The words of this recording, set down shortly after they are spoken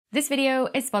This video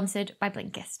is sponsored by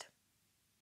Blinkist.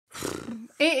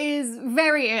 It is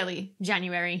very early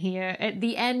January here, at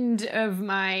the end of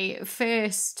my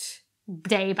first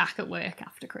day back at work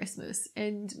after Christmas,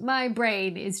 and my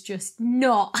brain is just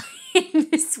not in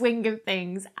the swing of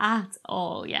things at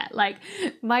all yet. Like,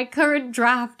 my current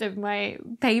draft of my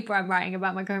paper I'm writing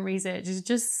about my current research is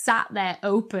just sat there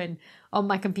open on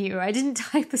my computer. I didn't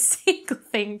type a single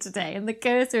thing today, and the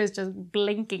cursor is just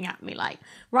blinking at me like,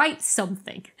 write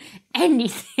something,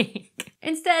 anything.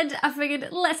 Instead, I figured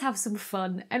let's have some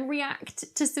fun and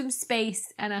react to some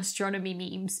space and astronomy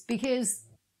memes, because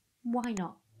why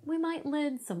not? We might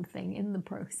learn something in the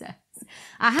process.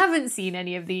 I haven't seen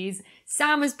any of these.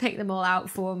 Sam has picked them all out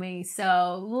for me,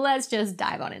 so let's just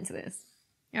dive on into this.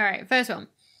 All right, first one.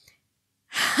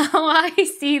 How I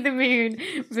see the moon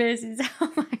versus how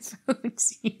my phone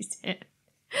sees it.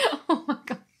 Oh my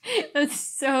god, that's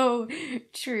so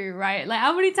true, right? Like,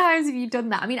 how many times have you done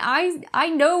that? I mean, I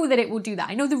know that it will do that.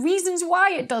 I know the reasons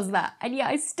why it does that, and yet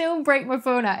I still break my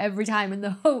phone out every time in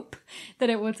the hope that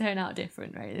it will turn out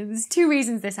different, right? And there's two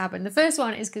reasons this happened. The first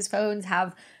one is because phones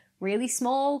have really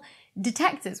small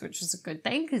detectors, which is a good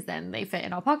thing because then they fit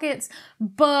in our pockets,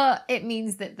 but it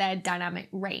means that their dynamic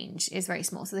range is very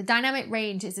small. So the dynamic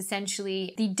range is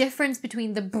essentially the difference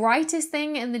between the brightest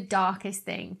thing and the darkest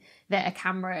thing that a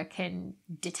camera can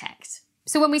detect.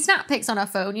 So when we snap pics on our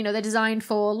phone, you know, they're designed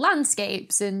for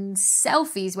landscapes and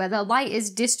selfies where the light is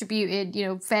distributed, you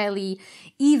know, fairly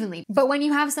evenly. But when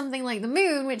you have something like the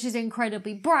moon, which is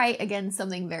incredibly bright against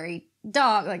something very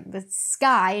dark, like the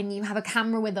sky, and you have a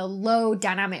camera with a low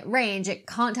dynamic range, it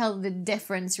can't tell the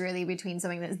difference really between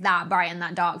something that's that bright and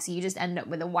that dark, so you just end up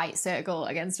with a white circle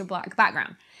against a black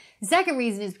background. The second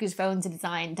reason is because phones are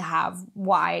designed to have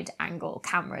wide angle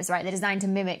cameras, right? They're designed to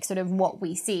mimic sort of what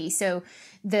we see. So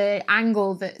the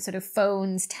angle that sort of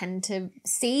phones tend to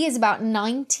see is about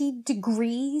 90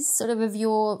 degrees sort of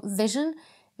your vision.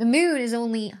 The moon is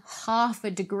only half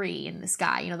a degree in the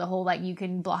sky. You know, the whole, like, you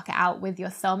can block it out with your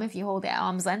thumb if you hold it at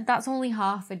arm's length. That's only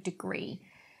half a degree.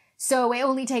 So it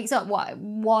only takes up, what,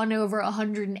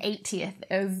 1/180th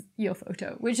of your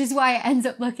photo, which is why it ends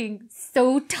up looking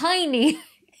so tiny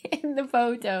in the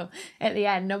photo at the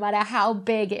end, no matter how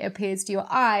big it appears to your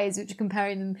eyes, which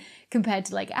are compared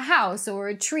to like a house or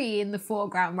a tree in the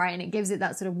foreground, right? And it gives it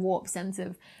that sort of warped sense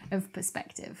of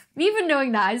perspective. Even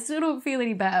knowing that, I still don't feel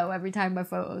any better every time my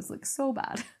photos look so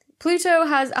bad. Pluto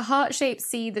has a heart-shaped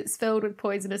sea that's filled with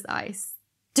poisonous ice.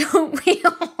 Don't we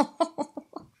all?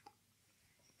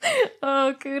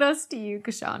 Oh, kudos to you,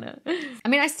 Kashana. I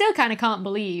mean, I still kind of can't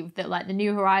believe that, like, the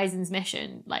New Horizons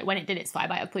mission, like, when it did its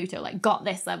flyby of Pluto, like, got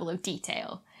this level of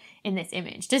detail in this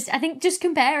image. I think just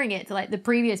comparing it to, like, the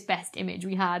previous best image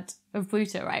we had of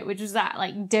Pluto, right, which was that,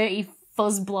 like, dirty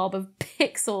fuzz blob of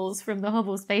pixels from the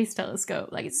Hubble Space Telescope.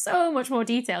 Like, it's so much more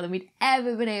detail than we'd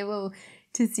ever been able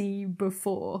to see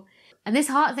before. And this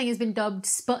heart thing has been dubbed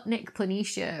Sputnik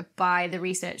Planitia by the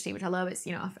research team, which I love. It's,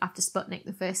 you know, after Sputnik,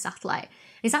 the first satellite.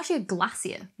 It's actually a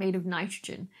glacier made of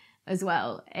nitrogen as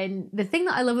well. And the thing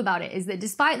that I love about it is that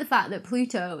despite the fact that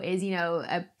Pluto is, you know,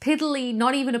 a piddly,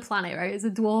 not even a planet, right? It's a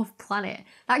dwarf planet.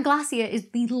 That glacier is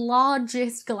the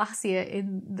largest glacier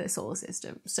in the solar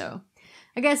system. So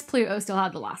I guess Pluto still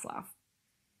had the last laugh.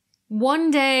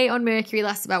 One day on Mercury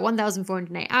lasts about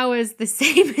 1,408 hours, the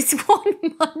same as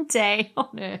 1 Monday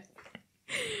on Earth.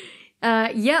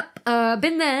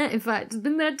 Been there. In fact,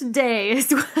 been there today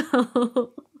as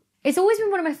well. It's always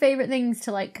been one of my favourite things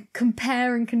to, like,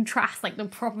 compare and contrast, like, the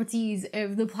properties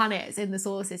of the planets in the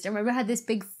solar system. I remember I had this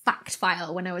big fact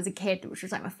file when I was a kid, which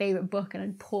was, like, my favourite book, and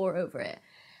I'd pore over it.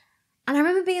 And I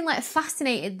remember being, like,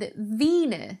 fascinated that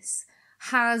Venus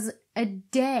has a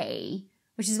day,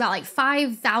 which is about, like,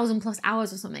 5,000 plus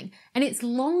hours or something, and it's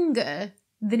longer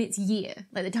than its year,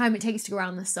 like the time it takes to go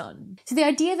around the sun. So the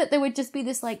idea that there would just be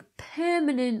this, like,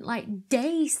 permanent, like,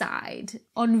 day side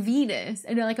on Venus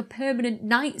and, like, a permanent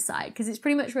night side, because it's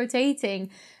pretty much rotating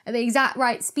at the exact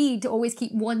right speed to always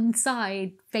keep one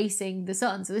side facing the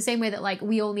sun. So the same way that, like,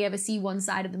 we only ever see one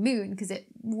side of the moon because it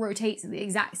rotates at the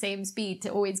exact same speed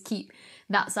to always keep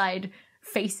that side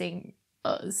facing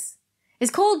us.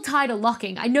 It's called tidal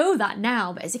locking. I know that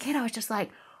now, but as a kid I was just like,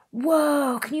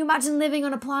 whoa, can you imagine living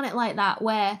on a planet like that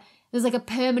where there's, like, a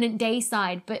permanent day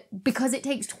side, but because it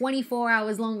takes 24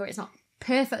 hours longer, it's not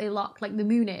perfectly locked like the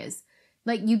moon is.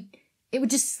 Like, it would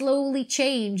just slowly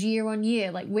change year on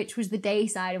year, like, which was the day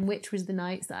side and which was the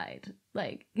night side.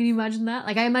 Like, can you imagine that?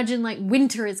 Like, I imagine, like,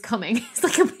 winter is coming. It's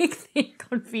like a big thing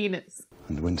on Venus.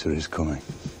 And winter is coming.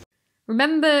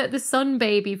 Remember the sun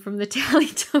baby from the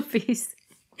Teletubbies?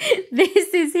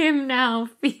 This is him now.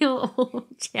 Feel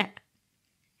old yet.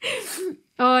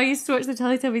 Oh, I used to watch the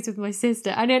Teletubbies with my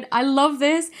sister. And I love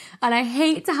this, and I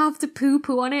hate to have to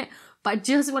poo-poo on it, but I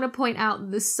just want to point out that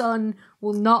the sun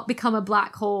will not become a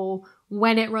black hole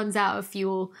when it runs out of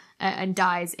fuel and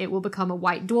dies. It will become a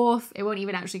white dwarf. It won't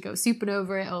even actually go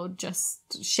supernova. It'll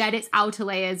just shed its outer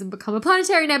layers and become a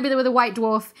planetary nebula with a white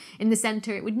dwarf in the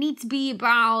center. It would need to be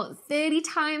about 30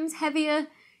 times heavier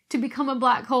to become a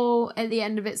black hole at the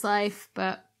end of its life,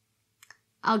 but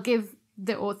I'll give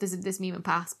the authors of this meme a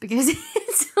pass because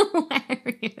it's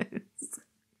hilarious.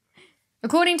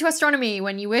 According to astronomy,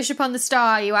 when you wish upon the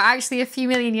star, you are actually a few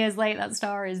million years late. That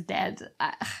star is dead.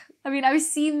 I mean, I've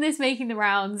seen this making the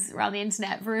rounds around the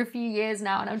internet for a few years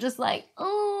now, and I'm just like,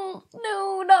 oh,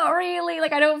 no, not really.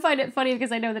 Like, I don't find it funny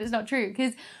because I know that it's not true.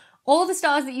 Because all the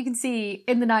stars that you can see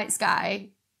in the night sky,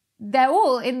 they're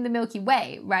all in the Milky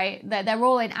Way, right? They're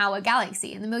all in our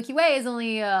galaxy. And the Milky Way is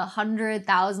only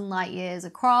 100,000 light years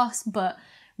across, but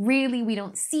really, we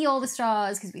don't see all the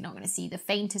stars because we're not going to see the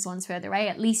faintest ones further away,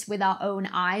 at least with our own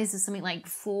eyes. There's something like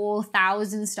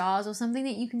 4,000 stars or something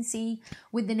that you can see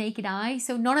with the naked eye.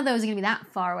 So none of those are going to be that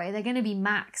far away. They're going to be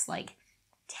max like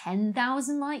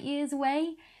 10,000 light years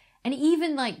away. And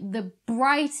even like the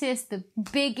brightest, the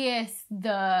biggest,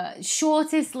 the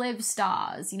shortest lived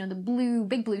stars, the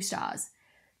big blue stars,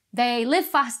 they live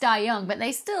fast, die young, but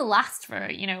they still last for,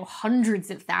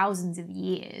 hundreds of thousands of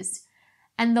years.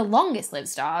 And the longest lived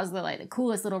stars, the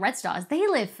coolest little red stars, they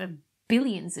live for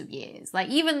billions of years. Like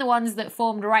even the ones that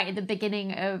formed right at the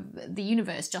beginning of the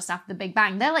universe just after the Big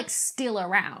Bang, they're like still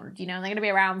around, they're going to be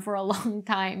around for a long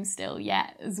time still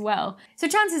yet as well. So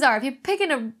chances are if you're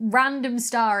picking a random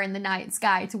star in the night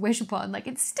sky to wish upon, like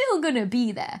it's still going to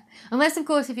be there. Unless of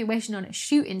course if you're wishing on a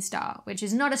shooting star, which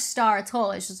is not a star at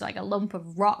all, it's just like a lump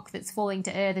of rock that's falling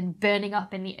to Earth and burning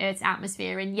up in the Earth's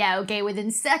atmosphere and within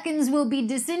seconds will be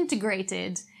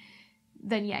disintegrated.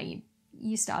 Then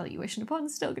your star that you're wishing upon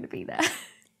is still going to be there.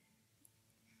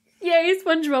 Yay,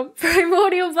 SpongeBob.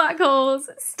 Primordial black holes,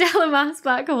 stellar mass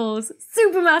black holes,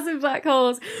 supermassive black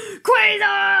holes,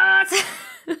 quasars!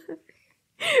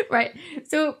 Right,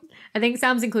 so I think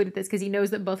Sam's included this because he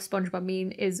knows that Buff SpongeBob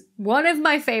meme is one of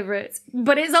my favourites,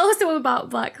 but it's also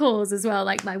about black holes as well,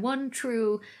 like my one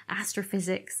true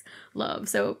astrophysics love.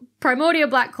 So primordial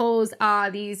black holes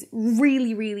are these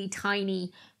really, really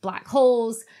tiny black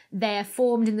holes. They're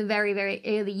formed in the very, very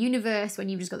early universe when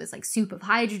you've just got this like soup of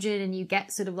hydrogen and you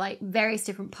get sort of like various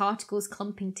different particles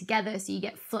clumping together. So you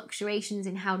get fluctuations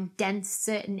in how dense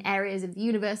certain areas of the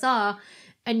universe are.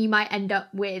 And you might end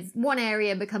up with one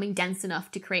area becoming dense enough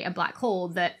to create a black hole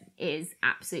that is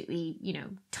absolutely,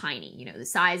 tiny, the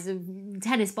size of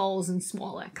tennis balls and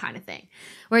smaller kind of thing.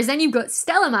 Whereas then you've got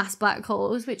stellar mass black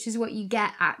holes, which is what you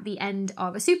get at the end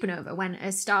of a supernova, when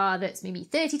a star that's maybe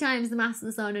 30 times the mass of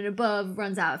the sun and above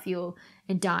runs out of fuel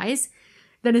and dies.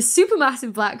 Then a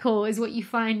supermassive black hole is what you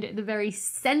find at the very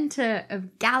center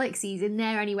of galaxies, in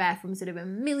there anywhere from sort of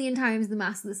 1 million times the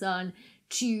mass of the sun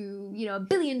to, 1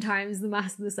 billion times the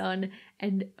mass of the sun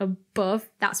and above.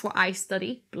 That's what I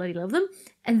study. Bloody love them.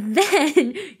 And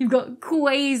then you've got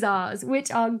quasars, which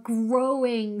are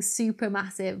growing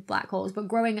supermassive black holes, but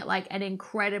growing at like an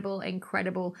incredible,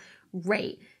 incredible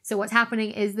rate. So what's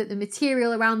happening is that the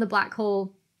material around the black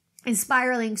hole is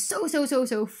spiraling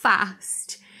so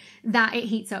fast that it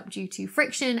heats up due to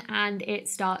friction and it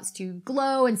starts to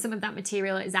glow, and some of that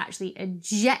material is actually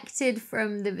ejected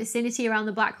from the vicinity around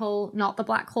the black hole, not the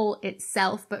black hole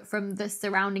itself, but from the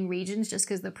surrounding regions, just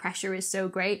because the pressure is so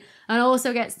great, and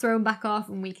also gets thrown back off,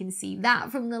 and we can see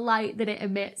that from the light that it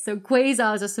emits. So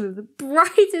quasars are some of the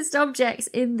brightest objects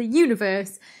in the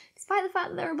universe, despite the fact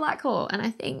that they're a black hole. And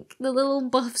I think the little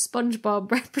Buff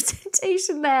SpongeBob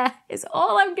representation there is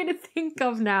all I'm going to think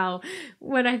of now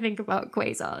when I think about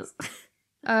quasars.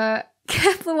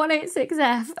 Kepler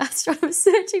 186f, astronomers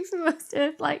searching for the most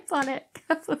Earth-like planet,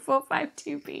 Kepler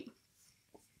 452b.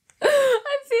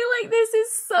 I feel like this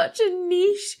is such a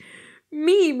niche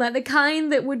meme, like the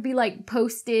kind that would be like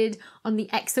posted on the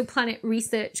exoplanet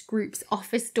research group's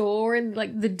office door, and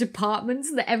like the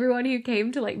departments that everyone who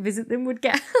came to like visit them would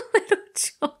get a little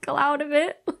chuckle out of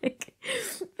it. Like,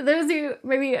 for those who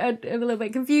maybe are a little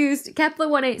bit confused, Kepler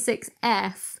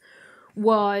 186f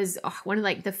was one of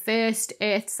like the first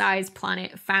Earth-sized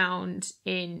planet found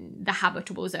in the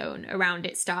habitable zone around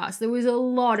its star. So there was a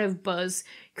lot of buzz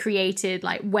created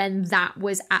like when that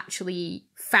was actually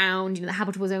found, the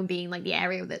habitable zone being like the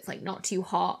area that's like not too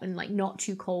hot and like not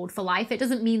too cold for life. It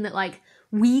doesn't mean that like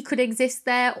we could exist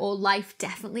there or life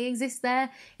definitely exists there.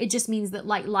 It just means that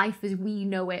like life as we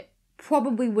know it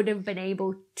probably would have been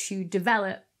able to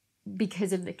develop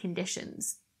because of the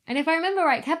conditions. And if I remember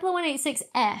right, Kepler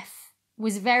 186f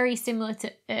was very similar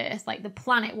to Earth, like the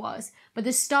planet was, but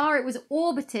the star it was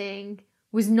orbiting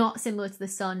was not similar to the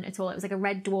sun at all. It was like a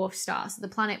red dwarf star. So the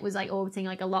planet was like orbiting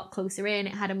like a lot closer in.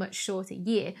 It had a much shorter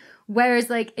year. Whereas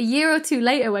like a year or two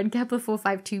later when Kepler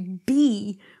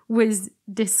 452b was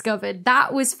discovered,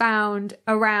 that was found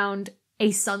around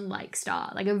a sun-like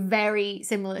star, like a very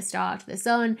similar star to the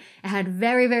sun. It had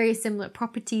very, very similar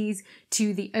properties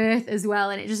to the Earth as well.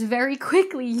 And it just very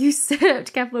quickly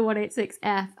usurped Kepler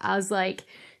 186f as like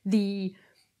the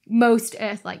most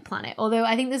Earth-like planet. Although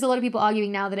I think there's a lot of people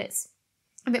arguing now that it's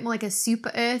a bit more like a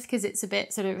super Earth because it's a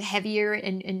bit sort of heavier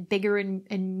and bigger and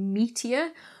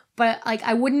meatier. But like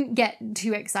I wouldn't get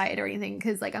too excited or anything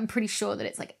because like I'm pretty sure that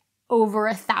it's like over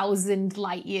 1,000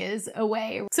 light years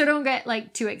away. So don't get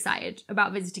like too excited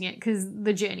about visiting it because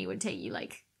the journey would take you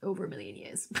like over 1 million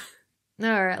years.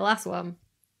 All right, last one.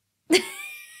 This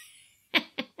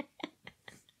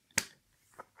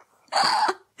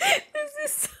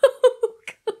is so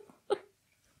cool.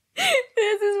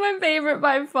 This is my favorite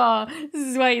by far. This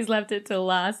is why he's left it till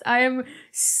last. I am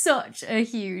such a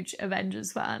huge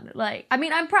Avengers fan. Like, I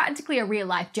mean, I'm practically a real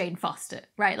life Jane Foster,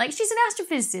 right? Like, she's an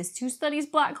astrophysicist who studies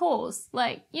black holes.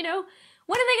 Like, you know,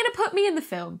 when are they going to put me in the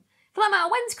film? For that matter,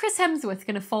 when's Chris Hemsworth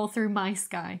going to fall through my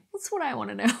sky? That's what I want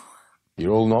to know.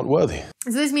 You're all not worthy.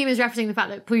 So this meme is referencing the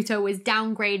fact that Pluto was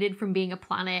downgraded from being a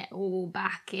planet all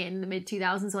back in the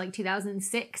mid-2000s, so like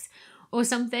 2006 or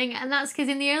something. And that's because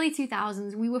in the early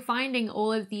 2000s, we were finding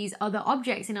all of these other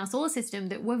objects in our solar system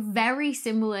that were very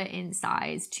similar in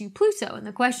size to Pluto. And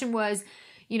the question was,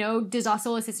 you know, does our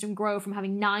solar system grow from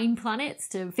having 9 planets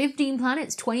to 15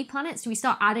 planets, 20 planets? Do we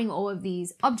start adding all of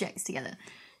these objects together?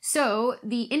 So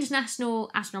the International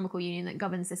Astronomical Union that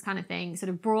governs this kind of thing sort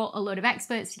of brought a load of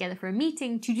experts together for a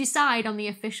meeting to decide on the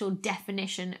official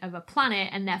definition of a planet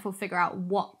and therefore figure out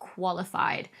what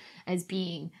qualified as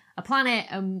being a planet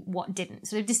and what didn't.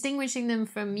 Sort of distinguishing them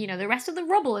from, you know, the rest of the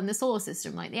rubble in the solar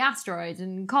system, like the asteroids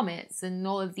and comets and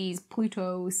all of these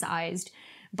Pluto-sized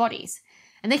bodies.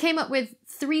 And they came up with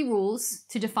 3 rules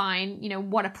to define, you know,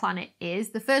 what a planet is.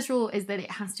 The first rule is that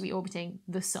it has to be orbiting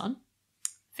the sun.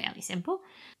 Fairly simple.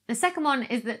 The second one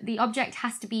is that the object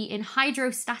has to be in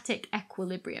hydrostatic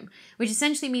equilibrium, which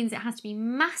essentially means it has to be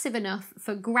massive enough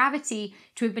for gravity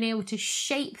to have been able to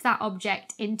shape that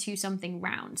object into something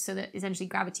round, so that essentially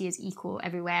gravity is equal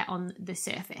everywhere on the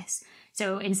surface.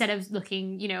 So instead of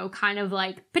looking, you know, kind of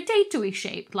like potato-y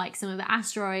shaped like some of the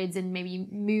asteroids and maybe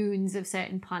moons of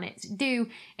certain planets do,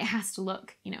 it has to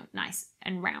look, you know, nice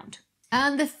and round.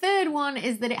 And the third one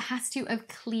is that it has to have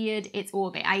cleared its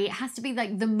orbit, i.e. it has to be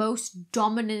like the most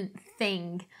dominant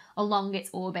thing along its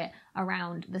orbit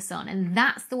around the sun. And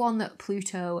that's the one that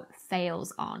Pluto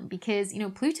fails on because, you know,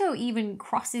 Pluto even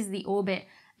crosses the orbit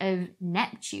of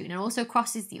Neptune and also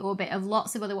crosses the orbit of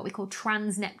lots of other what we call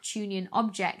trans-Neptunian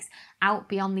objects out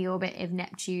beyond the orbit of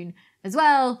Neptune as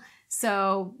well.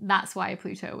 So that's why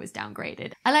Pluto was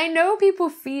downgraded. And I know people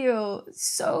feel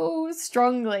so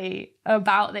strongly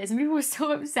about this and people were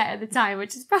so upset at the time,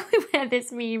 which is probably where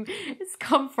this meme has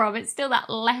come from. It's still that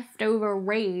leftover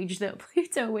rage that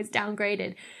Pluto was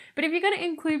downgraded. But if you're going to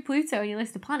include Pluto in your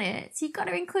list of planets, you've got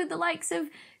to include the likes of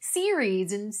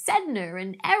Ceres and Sedna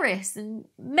and Eris and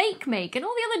Makemake and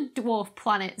all the other dwarf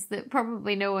planets that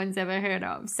probably no one's ever heard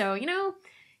of. So, you know,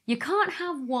 you can't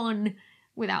have one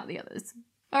without the others.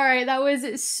 All right, that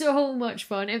was so much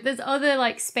fun. If there's other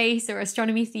like space or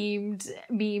astronomy themed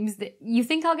memes that you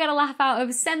think I'll get a laugh out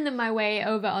of, send them my way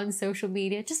over on social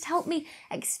media. Just help me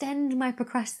extend my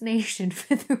procrastination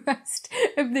for the rest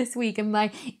of this week and my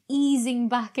easing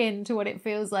back into what it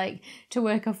feels like to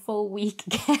work a full week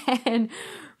again.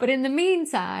 But in the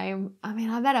meantime, I mean,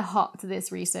 I better hop to this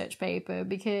research paper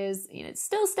because, you know, it's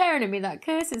still staring at me. That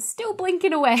curse is still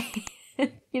blinking away.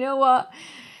 You know what?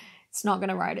 It's not going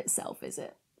to write itself, is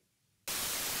it?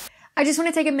 I just want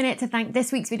to take a minute to thank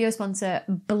this week's video sponsor,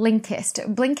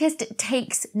 Blinkist. Blinkist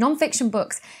takes non-fiction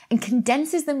books and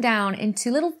condenses them down into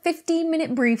little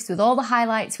 15-minute briefs with all the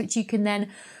highlights, which you can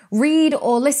then read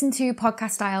or listen to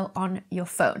podcast style on your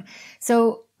phone.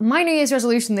 So my New Year's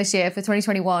resolution this year for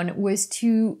 2021 was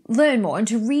to learn more and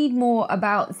to read more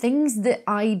about things that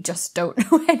I just don't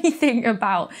know anything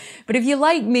about. But if you're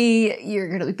like me, you're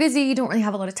going to be busy, you don't really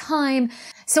have a lot of time.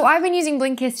 So I've been using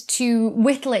Blinkist to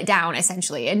whittle it down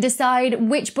essentially and decide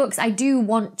which books I do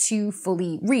want to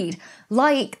fully read,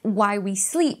 like Why We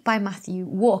Sleep by Matthew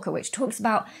Walker, which talks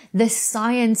about the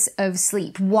science of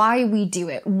sleep, why we do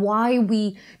it, why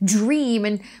we dream,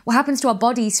 and what happens to our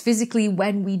bodies physically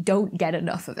when we don't get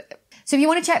enough of it. So if you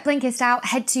want to check Blinkist out,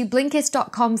 head to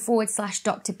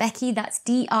blinkist.com/Dr Becky. That's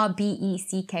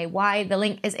DRBECKY. The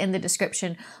link is in the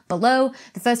description below.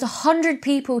 The first 100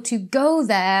 people to go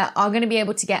there are going to be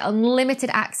able to get unlimited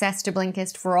access to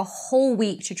Blinkist for a whole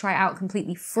week to try out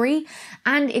completely free.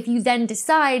 And if you then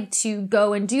decide to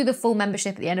go and do the full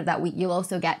membership at the end of that week, you'll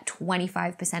also get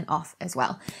 25% off as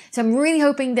well. So I'm really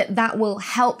hoping that that will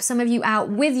help some of you out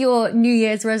with your New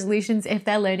Year's resolutions if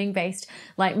they're learning based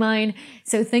like mine.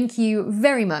 So thank you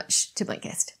very much to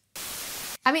Blinkist.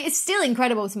 I mean, it's still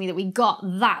incredible to me that we got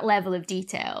that level of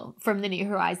detail from the New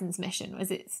Horizons mission as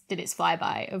it did its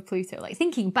flyby of Pluto. Like,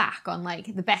 thinking back on,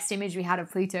 like, the best image we had of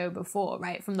Pluto before,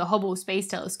 right, from the Hubble Space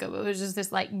Telescope, it was just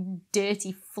this, like,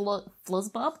 dirty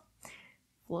fuzzbob?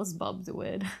 Fuzzbob's a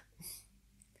word.